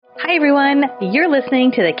Hi, everyone. You're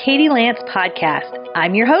listening to the Katie Lance Podcast.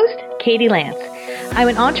 I'm your host, Katie Lance. I'm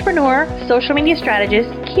an entrepreneur, social media strategist,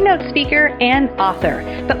 keynote speaker, and author.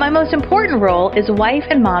 But my most important role is wife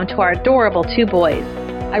and mom to our adorable 2 boys.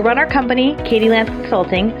 I run our company, Katie Lance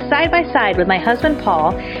Consulting, side by side with my husband,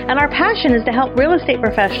 Paul, and our passion is to help real estate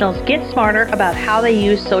professionals get smarter about how they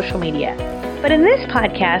use social media. But in this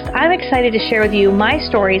podcast, I'm excited to share with you my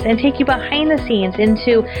stories and take you behind the scenes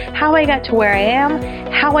into how I got to where I am,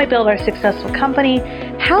 how I built our successful company,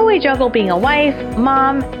 how I juggle being a wife,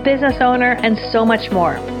 mom, business owner, and so much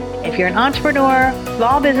more. If you're an entrepreneur,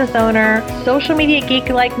 small business owner, social media geek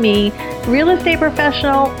like me, real estate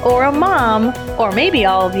professional, or a mom, or maybe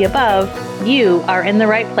all of the above, you are in the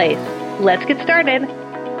right place. Let's get started.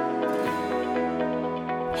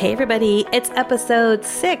 Hey everybody, it's episode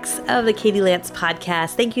 6 of the Katie Lance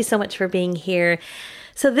Podcast. Thank you so much for being here.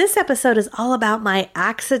 So this episode is all about my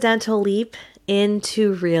accidental leap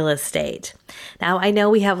into real estate. Now, I know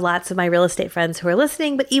we have lots of my real estate friends who are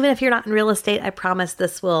listening, but even if you're not in real estate, I promise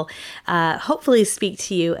this will hopefully speak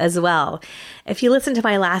to you as well. If you listen to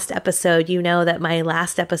my last episode, you know that my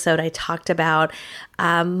last episode, I talked about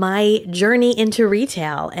my journey into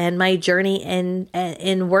retail and my journey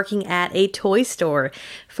in working at a toy store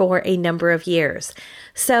for a number of years.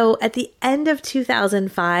 So at the end of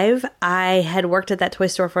 2005, I had worked at that toy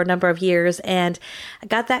store for a number of years, and I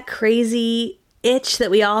got that crazy itch that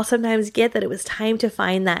we all sometimes get that it was time to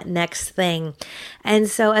find that next thing. And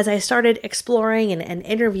so as I started exploring and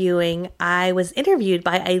interviewing, I was interviewed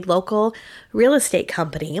by a local real estate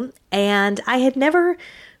company, and I had never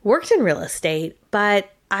worked in real estate,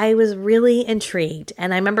 but I was really intrigued.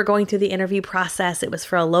 And I remember going through the interview process. It was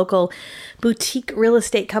for a local boutique real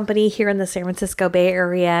estate company here in the San Francisco Bay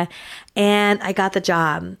Area. And I got the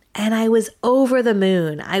job and I was over the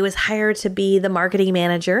moon. I was hired to be the marketing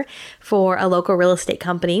manager for a local real estate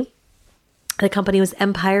company. The company was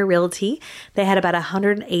Empire Realty. They had about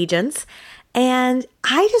 100 agents. And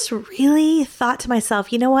I just really thought to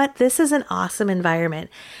myself, you know what? This is an awesome environment.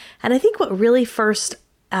 And I think what really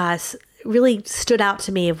really stood out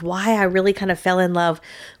to me of why I really kind of fell in love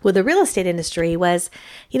with the real estate industry was,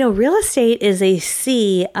 real estate is a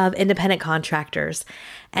sea of independent contractors.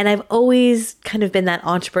 And I've always kind of been that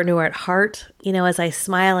entrepreneur at heart, as I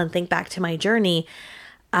smile and think back to my journey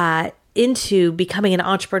into becoming an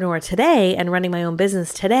entrepreneur today and running my own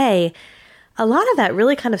business today. A lot of that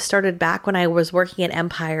really kind of started back when I was working at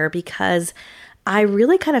Empire, because I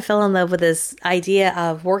really kind of fell in love with this idea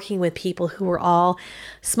of working with people who were all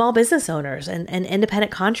small business owners and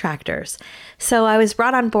independent contractors. So I was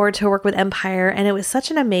brought on board to work with Empire, and it was such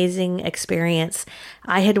an amazing experience.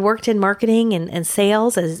 I had worked in marketing and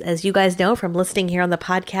sales, as you guys know from listening here on the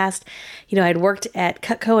podcast. I'd worked at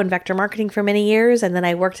Cutco and Vector Marketing for many years, and then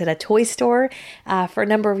I worked at a toy store for a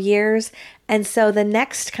number of years. And so the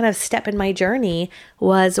next kind of step in my journey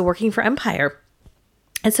was working for Empire.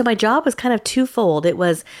 And so my job was kind of twofold. It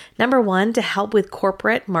was, number one, to help with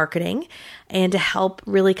corporate marketing and to help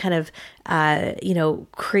really kind of,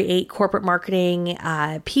 create corporate marketing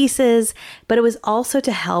pieces. But it was also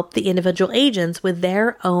to help the individual agents with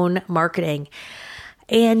their own marketing.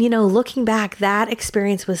 And, looking back, that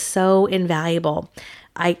experience was so invaluable.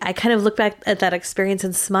 I kind of look back at that experience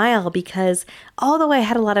and smile, because although I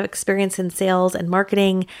had a lot of experience in sales and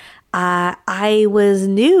marketing, I was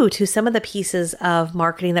new to some of the pieces of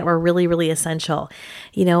marketing that were really, really essential.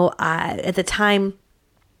 At the time,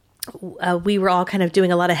 we were all kind of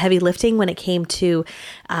doing a lot of heavy lifting when it came to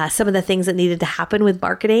some of the things that needed to happen with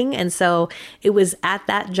marketing. And so it was at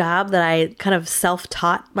that job that I kind of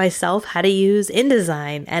self-taught myself how to use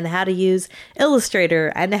InDesign and how to use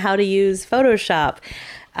Illustrator and how to use Photoshop.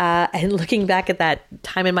 And looking back at that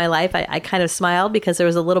time in my life, I kind of smiled, because there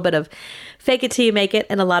was a little bit of fake it till you make it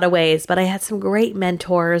in a lot of ways. But I had some great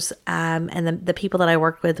mentors, and the people that I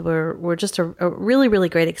worked with were just a really, really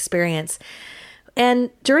great experience. And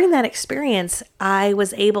during that experience, I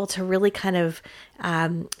was able to really kind of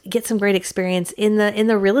get some great experience in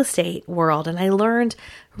the real estate world. And I learned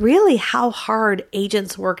really how hard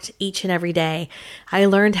agents worked each and every day. I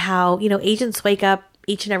learned how, agents wake up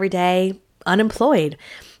each and every day unemployed,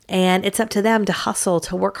 and it's up to them to hustle,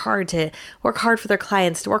 to work hard for their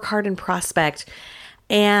clients, to work hard and prospect.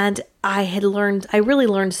 And I really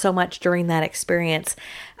learned so much during that experience.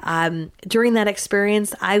 During that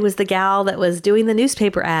experience, I was the gal that was doing the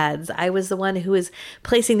newspaper ads. I was the one who was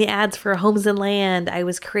placing the ads for Homes and Land. I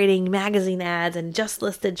was creating magazine ads and just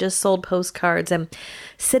listed, just sold postcards, and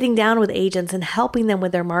sitting down with agents and helping them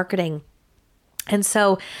with their marketing. And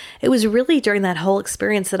so it was really during that whole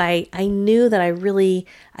experience that I knew that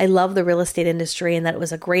I love the real estate industry and that it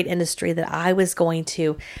was a great industry that I was going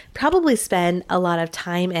to probably spend a lot of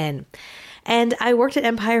time in. And I worked at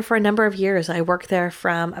Empire for a number of years. I worked there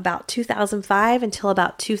from about 2005 until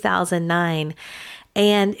about 2009.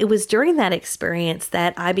 And it was during that experience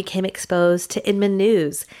that I became exposed to Inman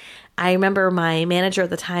News. I remember my manager at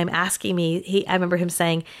the time asking me, I remember him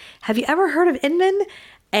saying, "Have you ever heard of Inman?"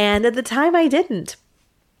 And at the time I didn't.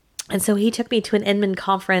 And so he took me to an Inman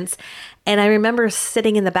conference. And I remember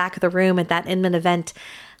sitting in the back of the room at that Inman event,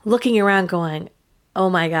 looking around going, oh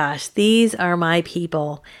my gosh, these are my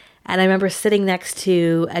people. And I remember sitting next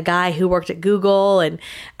to a guy who worked at Google and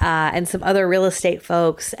some other real estate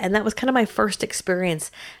folks. And that was kind of my first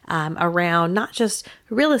experience around not just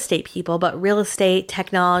real estate people, but real estate,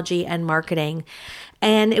 technology, and marketing.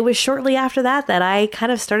 And it was shortly after that I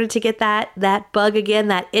kind of started to get that bug again,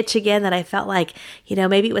 that itch again, that I felt like,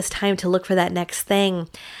 maybe it was time to look for that next thing.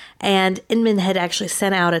 And Inman had actually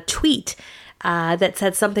sent out a tweet that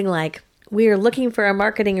said something like, "We are looking for a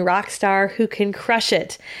marketing rock star who can crush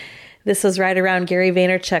it." This was right around Gary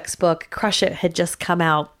Vaynerchuk's book, Crush It, had just come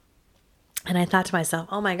out. And I thought to myself,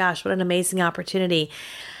 oh my gosh, what an amazing opportunity.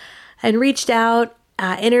 And reached out,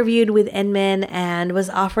 interviewed with Inman, and was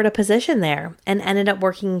offered a position there and ended up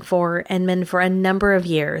working for Inman for a number of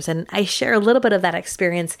years. And I share a little bit of that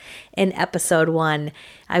experience in episode 1.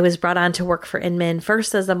 I was brought on to work for Inman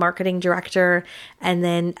first as a marketing director, and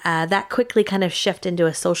then that quickly kind of shifted into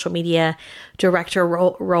a social media director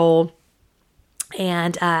role.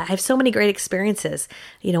 And I have so many great experiences.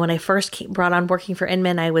 When I first brought on working for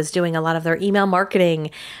Inman, I was doing a lot of their email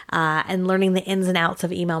marketing and learning the ins and outs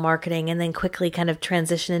of email marketing, and then quickly kind of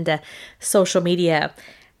transition into social media.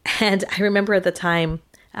 And I remember at the time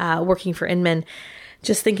working for Inman,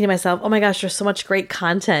 just thinking to myself, oh my gosh, there's so much great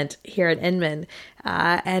content here at Inman.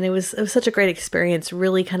 And it was such a great experience,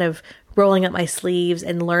 really kind of rolling up my sleeves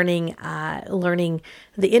and learning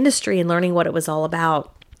the industry and learning what it was all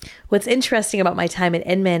about. What's interesting about my time at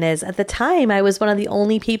Inman is at the time I was one of the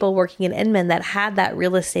only people working at Inman that had that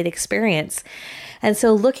real estate experience. And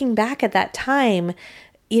so looking back at that time,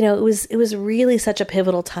 it was really such a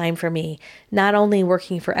pivotal time for me, not only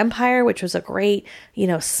working for Empire, which was a great,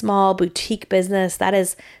 small boutique business. That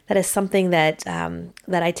is something that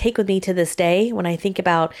I take with me to this day when I think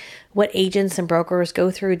about what agents and brokers go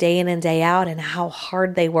through day in and day out and how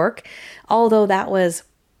hard they work. Although that was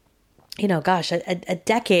a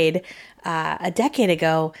decade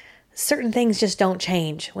ago, certain things just don't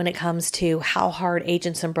change when it comes to how hard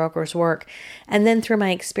agents and brokers work. And then through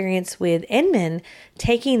my experience with Inman,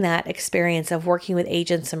 taking that experience of working with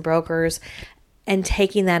agents and brokers and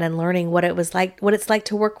taking that and learning what it's like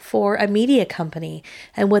to work for a media company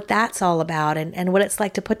and what that's all about, and what it's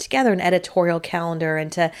like to put together an editorial calendar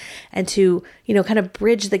and to kind of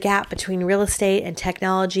bridge the gap between real estate and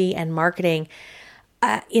technology and marketing.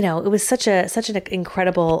 It was such an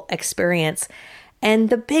incredible experience. And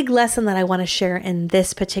the big lesson that I want to share in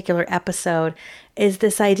this particular episode is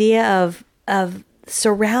this idea of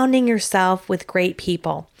surrounding yourself with great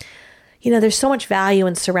people. There's so much value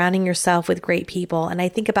in surrounding yourself with great people. And I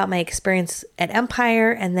think about my experience at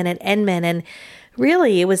Empire and then at Inman, and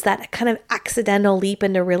really it was that kind of accidental leap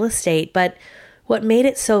into real estate. But what made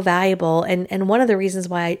it so valuable, and one of the reasons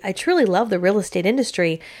why I truly love the real estate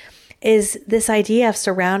industry, is this idea of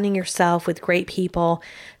surrounding yourself with great people,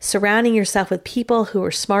 surrounding yourself with people who are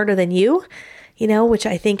smarter than you, which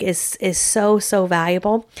I think is so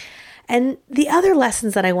valuable. And the other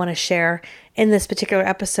lessons that I want to share in this particular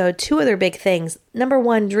episode, 2 other big things. Number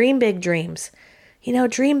 1, dream big dreams.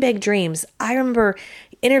 Dream big dreams. I remember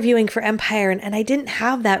interviewing for Empire and I didn't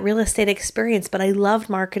have that real estate experience, but I loved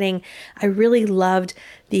marketing. I really loved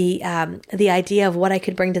the idea of what I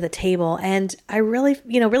could bring to the table. And I really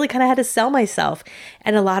kind of had to sell myself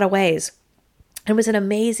in a lot of ways. It was an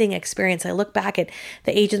amazing experience. I look back at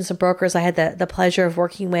the agents and brokers I had the pleasure of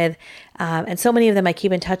working with, and so many of them I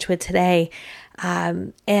keep in touch with today.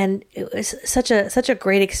 And it was such a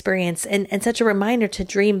great experience and such a reminder to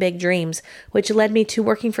dream big dreams, which led me to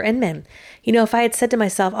working for Inman. If I had said to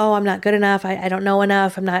myself, oh, I'm not good enough, I don't know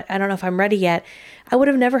enough, I don't know if I'm ready yet, I would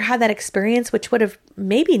have never had that experience, which would have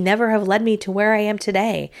maybe never have led me to where I am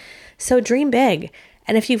today. So dream big.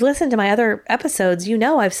 And if you've listened to my other episodes,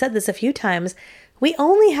 I've said this a few times, we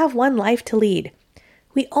only have one life to lead.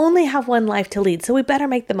 We only have one life to lead, so we better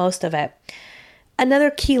make the most of it. Another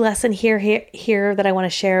key lesson here that I want to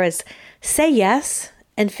share is say yes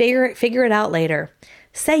and figure it out later.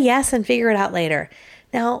 Say yes and figure it out later.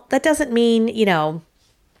 Now, that doesn't mean,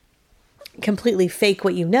 completely fake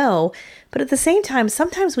what you know. But at the same time,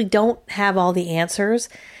 sometimes we don't have all the answers.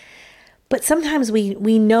 But sometimes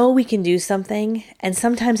we know we can do something, and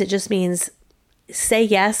sometimes it just means say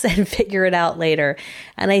yes and figure it out later.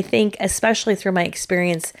 And I think, especially through my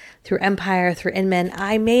experience through Empire, through Inman,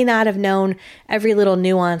 I may not have known every little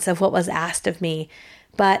nuance of what was asked of me,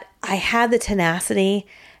 but I had the tenacity,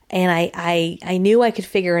 and I knew I could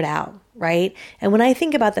figure it out, right? And when I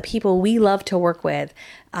think about the people we love to work with,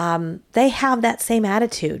 they have that same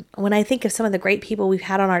attitude. When I think of some of the great people we've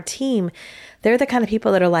had on our team, they're the kind of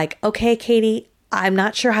people that are like, okay, Katie, I'm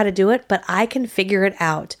not sure how to do it, but I can figure it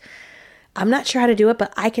out. I'm not sure how to do it,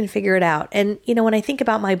 but I can figure it out. And, when I think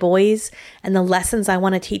about my boys and the lessons I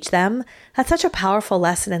want to teach them, that's such a powerful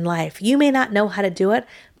lesson in life. You may not know how to do it,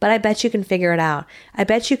 but I bet you can figure it out. I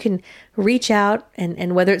bet you can reach out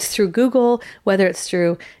and whether it's through Google, whether it's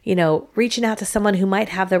through, reaching out to someone who might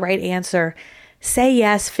have the right answer, say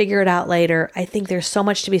yes, figure it out later. I think there's so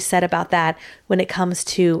much to be said about that when it comes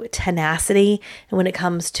to tenacity and when it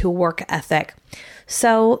comes to work ethic.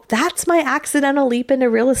 So that's my accidental leap into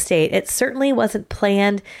real estate. It certainly wasn't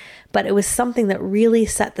planned, but it was something that really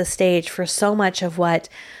set the stage for so much of what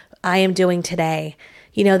I am doing today.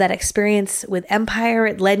 That experience with Empire,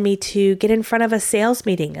 it led me to get in front of a sales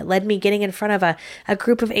meeting. It led me getting in front of a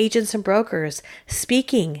group of agents and brokers,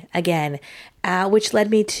 speaking again, which led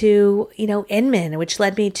me to, Inman, which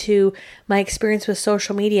led me to my experience with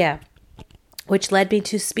social media, which led me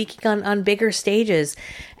to speaking on bigger stages,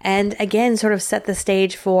 and again, sort of set the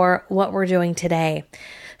stage for what we're doing today.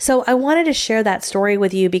 So I wanted to share that story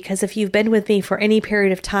with you because if you've been with me for any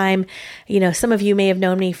period of time, some of you may have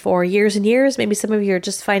known me for years and years. Maybe some of you are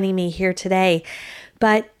just finding me here today.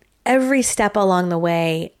 But every step along the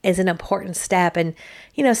way is an important step. And,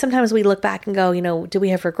 sometimes we look back and go, do we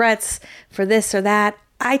have regrets for this or that?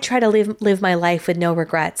 I try to live my life with no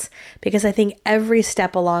regrets because I think every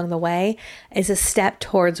step along the way is a step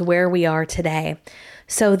towards where we are today.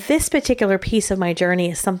 So this particular piece of my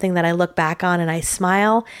journey is something that I look back on and I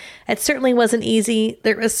smile. It certainly wasn't easy.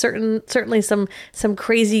 There was certainly some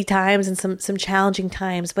crazy times and some challenging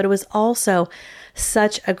times, but it was also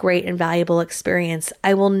such a great and valuable experience.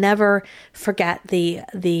 I will never forget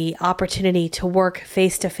the opportunity to work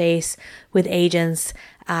face to face with agents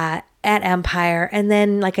at Empire, and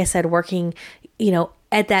then, like I said, working,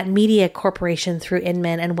 at that media corporation through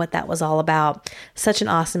Inman and what that was all about. Such an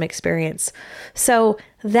awesome experience. So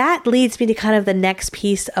that leads me to kind of the next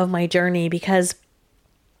piece of my journey because,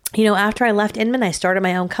 after I left Inman, I started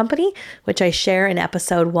my own company, which I share in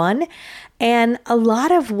episode 1. And a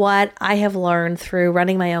lot of what I have learned through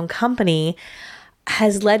running my own company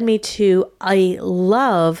has led me to a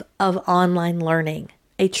love of online learning.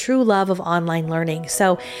 A true love of online learning.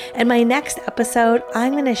 So in my next episode,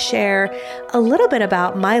 I'm going to share a little bit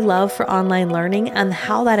about my love for online learning and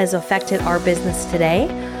how that has affected our business today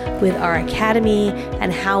with our academy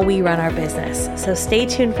and how we run our business. So stay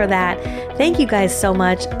tuned for that. Thank you guys so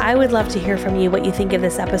much. I would love to hear from you what you think of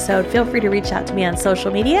this episode. Feel free to reach out to me on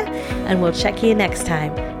social media and we'll check you next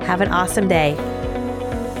time. Have an awesome day.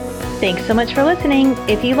 Thanks so much for listening.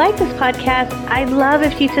 If you like this podcast, I'd love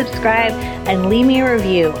if you subscribe and leave me a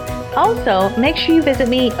review. Also, make sure you visit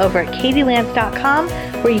me over at katielance.com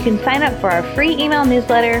where you can sign up for our free email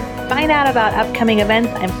newsletter, find out about upcoming events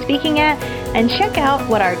I'm speaking at, and check out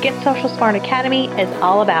what our Get Social Smart Academy is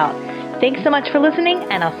all about. Thanks so much for listening,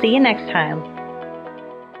 and I'll see you next time.